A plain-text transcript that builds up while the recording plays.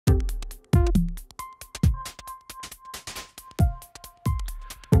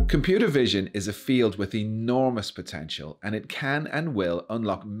Computer vision is a field with enormous potential, and it can and will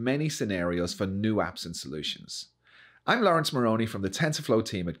unlock many scenarios for new apps and solutions. I'm Laurence Moroney from the TensorFlow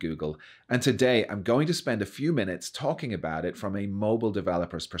team at Google, and today I'm going to spend a few minutes talking about it from a mobile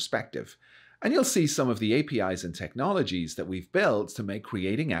developer's perspective. And you'll see some of the APIs and technologies that we've built to make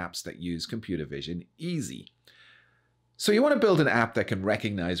creating apps that use computer vision easy. So you want to build an app that can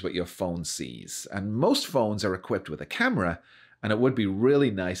recognize what your phone sees, and most phones are equipped with a camera, and it would be really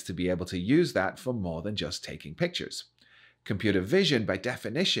nice to be able to use that for more than just taking pictures. Computer vision, by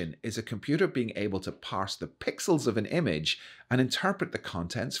definition, is a computer being able to parse the pixels of an image and interpret the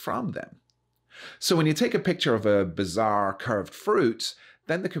contents from them. So when you take a picture of a bizarre curved fruit,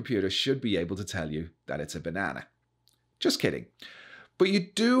 then the computer should be able to tell you that it's a banana. Just kidding. But you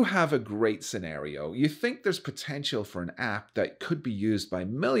do have a great scenario. You think there's potential for an app that could be used by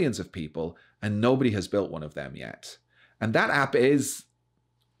millions of people, and nobody has built one of them yet. And that app is,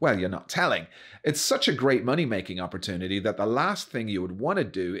 well, you're not telling. It's such a great money-making opportunity that the last thing you would want to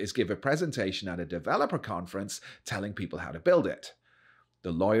do is give a presentation at a developer conference telling people how to build it.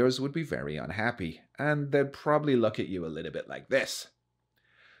 The lawyers would be very unhappy, and they'd probably look at you a little bit like this.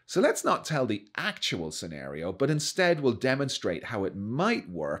 So let's not tell the actual scenario, but instead we'll demonstrate how it might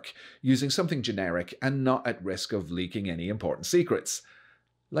work using something generic and not at risk of leaking any important secrets.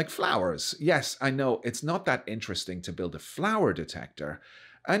 Like flowers. Yes, I know it's not that interesting to build a flower detector,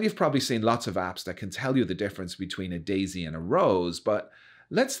 and you've probably seen lots of apps that can tell you the difference between a daisy and a rose, but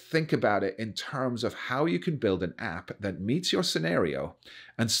let's think about it in terms of how you can build an app that meets your scenario,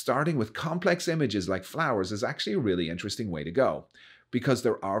 and starting with complex images like flowers is actually a really interesting way to go, because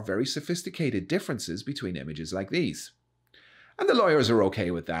there are very sophisticated differences between images like these. And the lawyers are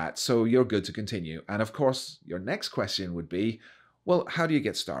okay with that, so you're good to continue. And of course, your next question would be, well, how do you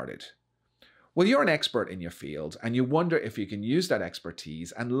get started? Well, you're an expert in your field, and you wonder if you can use that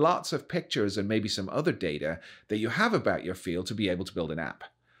expertise and lots of pictures and maybe some other data that you have about your field to be able to build an app.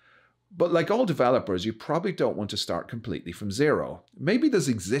 But like all developers, you probably don't want to start completely from zero. Maybe there's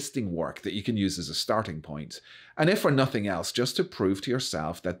existing work that you can use as a starting point, and if for nothing else, just to prove to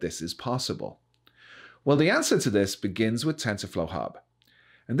yourself that this is possible. Well, the answer to this begins with TensorFlow Hub.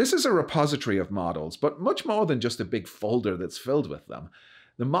 And this is a repository of models, but much more than just a big folder that's filled with them.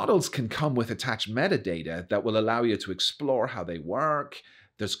 The models can come with attached metadata that will allow you to explore how they work.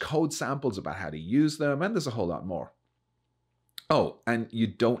 There's code samples about how to use them, and there's a whole lot more. Oh, and you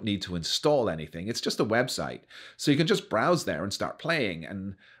don't need to install anything. It's just a website. So you can just browse there and start playing.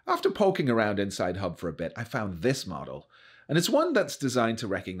 And after poking around inside Hub for a bit, I found this model. And it's one that's designed to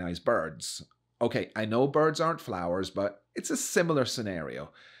recognize birds. Okay, I know birds aren't flowers, but it's a similar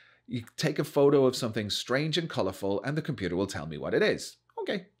scenario. You take a photo of something strange and colorful, and the computer will tell me what it is.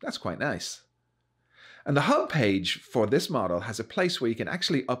 Okay, that's quite nice. And the Hub page for this model has a place where you can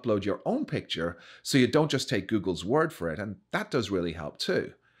actually upload your own picture, so you don't just take Google's word for it, and that does really help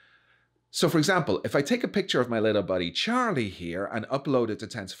too. So for example, if I take a picture of my little buddy Charlie here and upload it to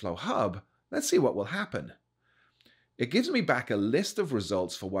TensorFlow Hub, let's see what will happen. It gives me back a list of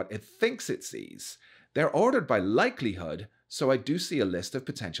results for what it thinks it sees. They're ordered by likelihood, so I do see a list of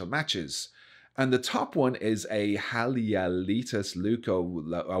potential matches. And the top one is a Halialitas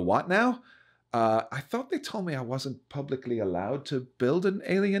leuco, what now? I thought they told me I wasn't publicly allowed to build an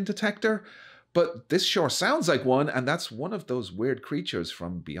alien detector, but this sure sounds like one, and that's one of those weird creatures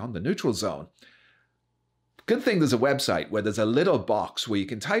from beyond the neutral zone. Good thing there's a website where there's a little box where you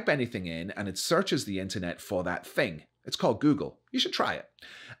can type anything in and it searches the internet for that thing. It's called Google. You should try it.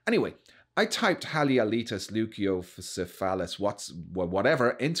 Anyway, I typed Halialitas leucocephalus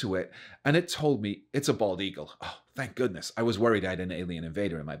whatever into it, and it told me it's a bald eagle. Oh, thank goodness. I was worried I had an alien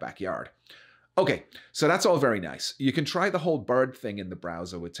invader in my backyard. Okay, so that's all very nice. You can try the whole bird thing in the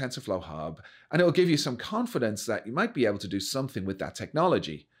browser with TensorFlow Hub, and it'll give you some confidence that you might be able to do something with that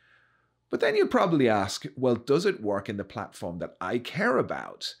technology. But then you'd probably ask, well, does it work in the platform that I care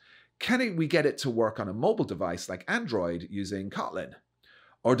about? Can we get it to work on a mobile device like Android using Kotlin?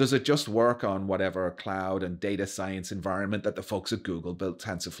 Or does it just work on whatever cloud and data science environment that the folks at Google built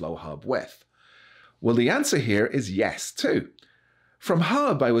TensorFlow Hub with? Well, the answer here is yes, too. From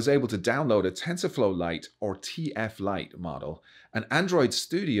Hub, I was able to download a TensorFlow Lite or TF Lite model, and Android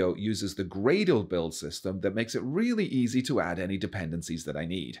Studio uses the Gradle build system that makes it really easy to add any dependencies that I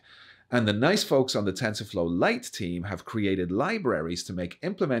need. And the nice folks on the TensorFlow Lite team have created libraries to make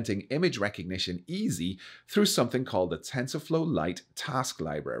implementing image recognition easy through something called the TensorFlow Lite Task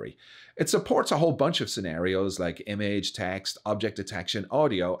Library. It supports a whole bunch of scenarios like image, text, object detection,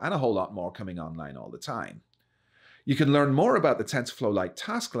 audio, and a whole lot more coming online all the time. You can learn more about the TensorFlow Lite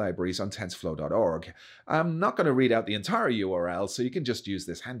task libraries on tensorflow.org. I'm not going to read out the entire URL, so you can just use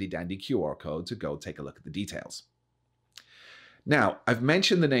this handy-dandy QR code to go take a look at the details. Now, I've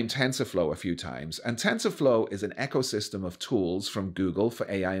mentioned the name TensorFlow a few times, and TensorFlow is an ecosystem of tools from Google for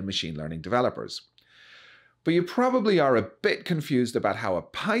AI and machine learning developers. But you probably are a bit confused about how a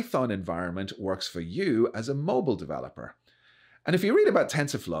Python environment works for you as a mobile developer. And if you read about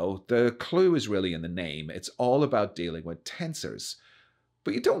TensorFlow, the clue is really in the name. It's all about dealing with tensors.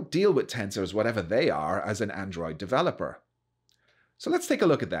 But you don't deal with tensors, whatever they are, as an Android developer. So let's take a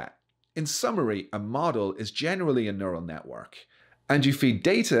look at that. In summary, a model is generally a neural network. And you feed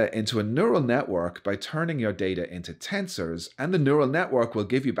data into a neural network by turning your data into tensors, and the neural network will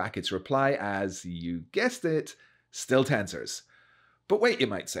give you back its reply as, you guessed it, still tensors. But wait, you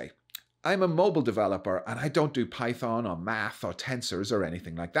might say, I'm a mobile developer and I don't do Python or math or tensors or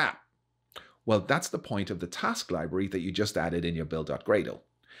anything like that. Well, that's the point of the task library that you just added in your build.gradle.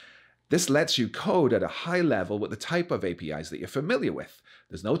 This lets you code at a high level with the type of APIs that you're familiar with.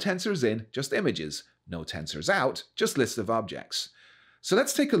 There's no tensors in, just images. No tensors out, just lists of objects. So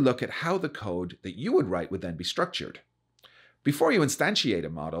let's take a look at how the code that you would write would then be structured. Before you instantiate a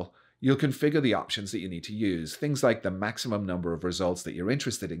model, you'll configure the options that you need to use, things like the maximum number of results that you're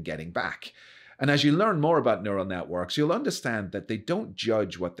interested in getting back. And as you learn more about neural networks, you'll understand that they don't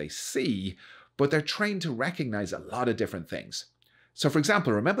judge what they see, but they're trained to recognize a lot of different things. So for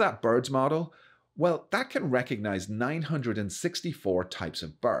example, remember that birds model? Well, that can recognize 964 types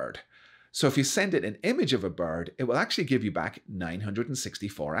of bird. So if you send it an image of a bird, it will actually give you back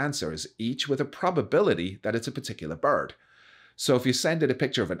 964 answers, each with a probability that it's a particular bird. So if you send it a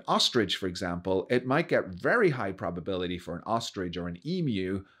picture of an ostrich, for example, it might get very high probability for an ostrich or an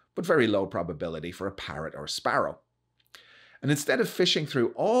emu, but very low probability for a parrot or a sparrow. And instead of fishing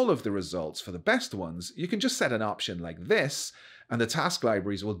through all of the results for the best ones, you can just set an option like this, and the task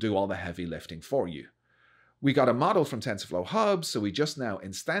libraries will do all the heavy lifting for you. We got a model from TensorFlow Hub, so we just now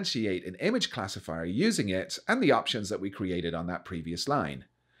instantiate an image classifier using it and the options that we created on that previous line.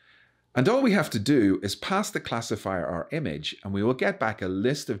 And all we have to do is pass the classifier our image, and we will get back a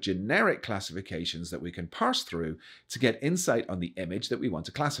list of generic classifications that we can parse through to get insight on the image that we want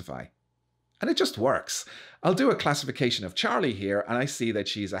to classify. And it just works. I'll do a classification of Charlie here, and I see that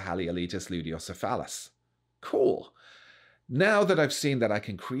she's a Haliolitis ludiocephalus. Cool. Now that I've seen that I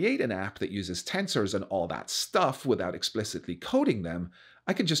can create an app that uses tensors and all that stuff without explicitly coding them,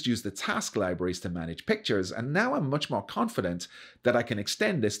 I can just use the task libraries to manage pictures, and now I'm much more confident that I can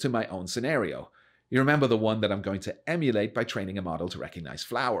extend this to my own scenario. You remember the one that I'm going to emulate by training a model to recognize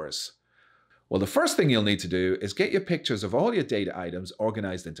flowers. Well, the first thing you'll need to do is get your pictures of all your data items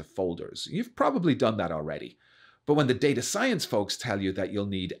organized into folders. You've probably done that already. But when the data science folks tell you that you'll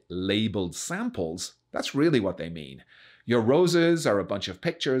need labeled samples, that's really what they mean. Your roses are a bunch of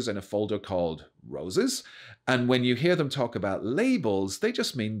pictures in a folder called roses, and when you hear them talk about labels, they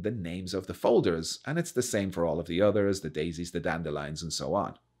just mean the names of the folders, and it's the same for all of the others, the daisies, the dandelions, and so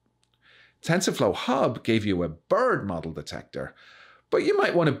on. TensorFlow Hub gave you a bird model detector, but you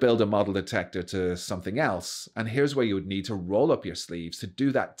might want to build a model detector to something else, and here's where you would need to roll up your sleeves to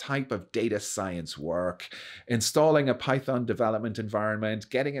do that type of data science work, installing a Python development environment,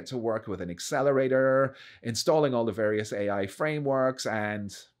 getting it to work with an accelerator, installing all the various AI frameworks,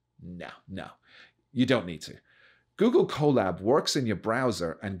 and no, you don't need to. Google Colab works in your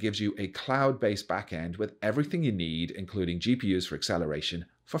browser and gives you a cloud-based backend with everything you need, including GPUs for acceleration,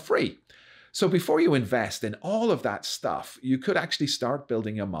 for free. So before you invest in all of that stuff, you could actually start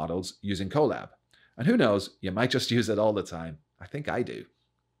building your models using Colab. And who knows, you might just use it all the time. I think I do.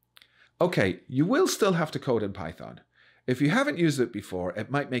 Okay, you will still have to code in Python. If you haven't used it before, it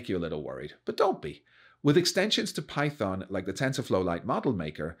might make you a little worried, but don't be. With extensions to Python like the TensorFlow Lite Model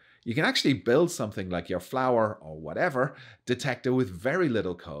Maker, you can actually build something like your flower or whatever detector with very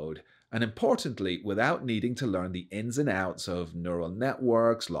little code, and importantly, without needing to learn the ins and outs of neural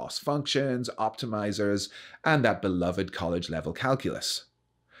networks, loss functions, optimizers, and that beloved college-level calculus.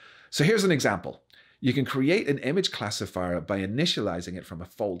 So here's an example. You can create an image classifier by initializing it from a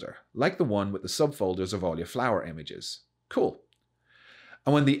folder, like the one with the subfolders of all your flower images. Cool.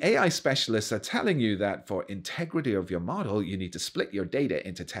 And when the AI specialists are telling you that for integrity of your model, you need to split your data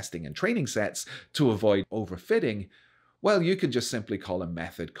into testing and training sets to avoid overfitting, well, you can just simply call a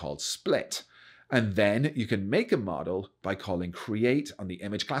method called split. And then you can make a model by calling create on the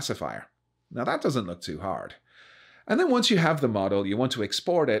image classifier. Now that doesn't look too hard. And then once you have the model, you want to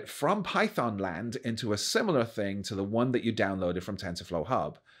export it from Python land into a similar thing to the one that you downloaded from TensorFlow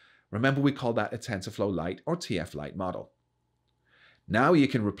Hub. Remember, we call that a TensorFlow Lite or TF Lite model. Now you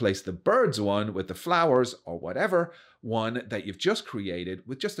can replace the birds one with the flowers or whatever one that you've just created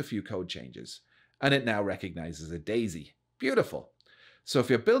with just a few code changes. And it now recognizes a daisy. Beautiful. So if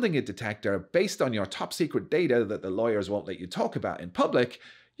you're building a detector based on your top secret data that the lawyers won't let you talk about in public,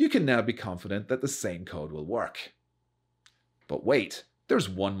 you can now be confident that the same code will work. But wait, there's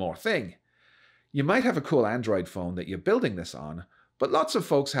one more thing. You might have a cool Android phone that you're building this on, but lots of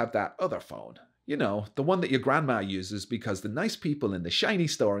folks have that other phone. You know, the one that your grandma uses because the nice people in the shiny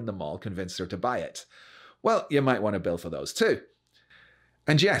store in the mall convinced her to buy it. Well, you might want to build for those too.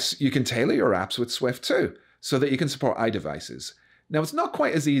 And yes, you can tailor your apps with Swift too, so that you can support iDevices. Now, it's not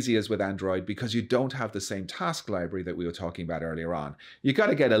quite as easy as with Android because you don't have the same task library that we were talking about earlier on. You got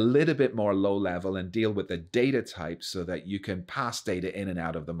to get a little bit more low level and deal with the data type so that you can pass data in and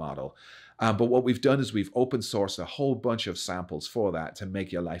out of the model. But what we've done is we've open sourced a whole bunch of samples for that to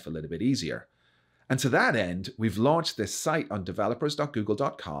make your life a little bit easier. And to that end, we've launched this site on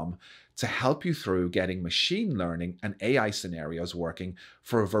developers.google.com to help you through getting machine learning and AI scenarios working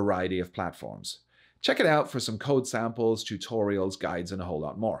for a variety of platforms. Check it out for some code samples, tutorials, guides, and a whole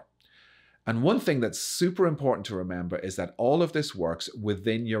lot more. And one thing that's super important to remember is that all of this works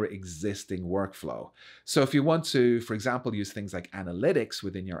within your existing workflow. So if you want to, for example, use things like analytics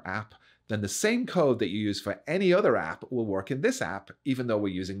within your app, then the same code that you use for any other app will work in this app, even though we're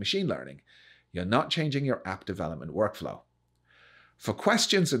using machine learning. You're not changing your app development workflow. For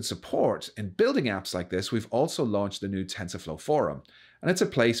questions and support in building apps like this, we've also launched the new TensorFlow forum. And it's a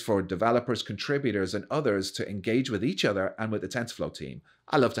place for developers, contributors, and others to engage with each other and with the TensorFlow team.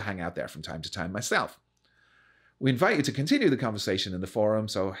 I love to hang out there from time to time myself. We invite you to continue the conversation in the forum,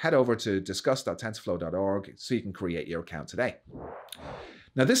 so head over to discuss.tensorflow.org so you can create your account today.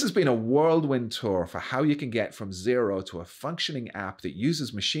 Now, this has been a whirlwind tour for how you can get from zero to a functioning app that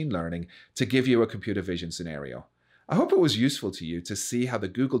uses machine learning to give you a computer vision scenario. I hope it was useful to you to see how the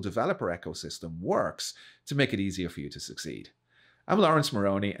Google developer ecosystem works to make it easier for you to succeed. I'm Laurence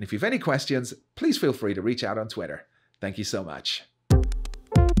Moroney, and if you have any questions, please feel free to reach out on Twitter. Thank you so much.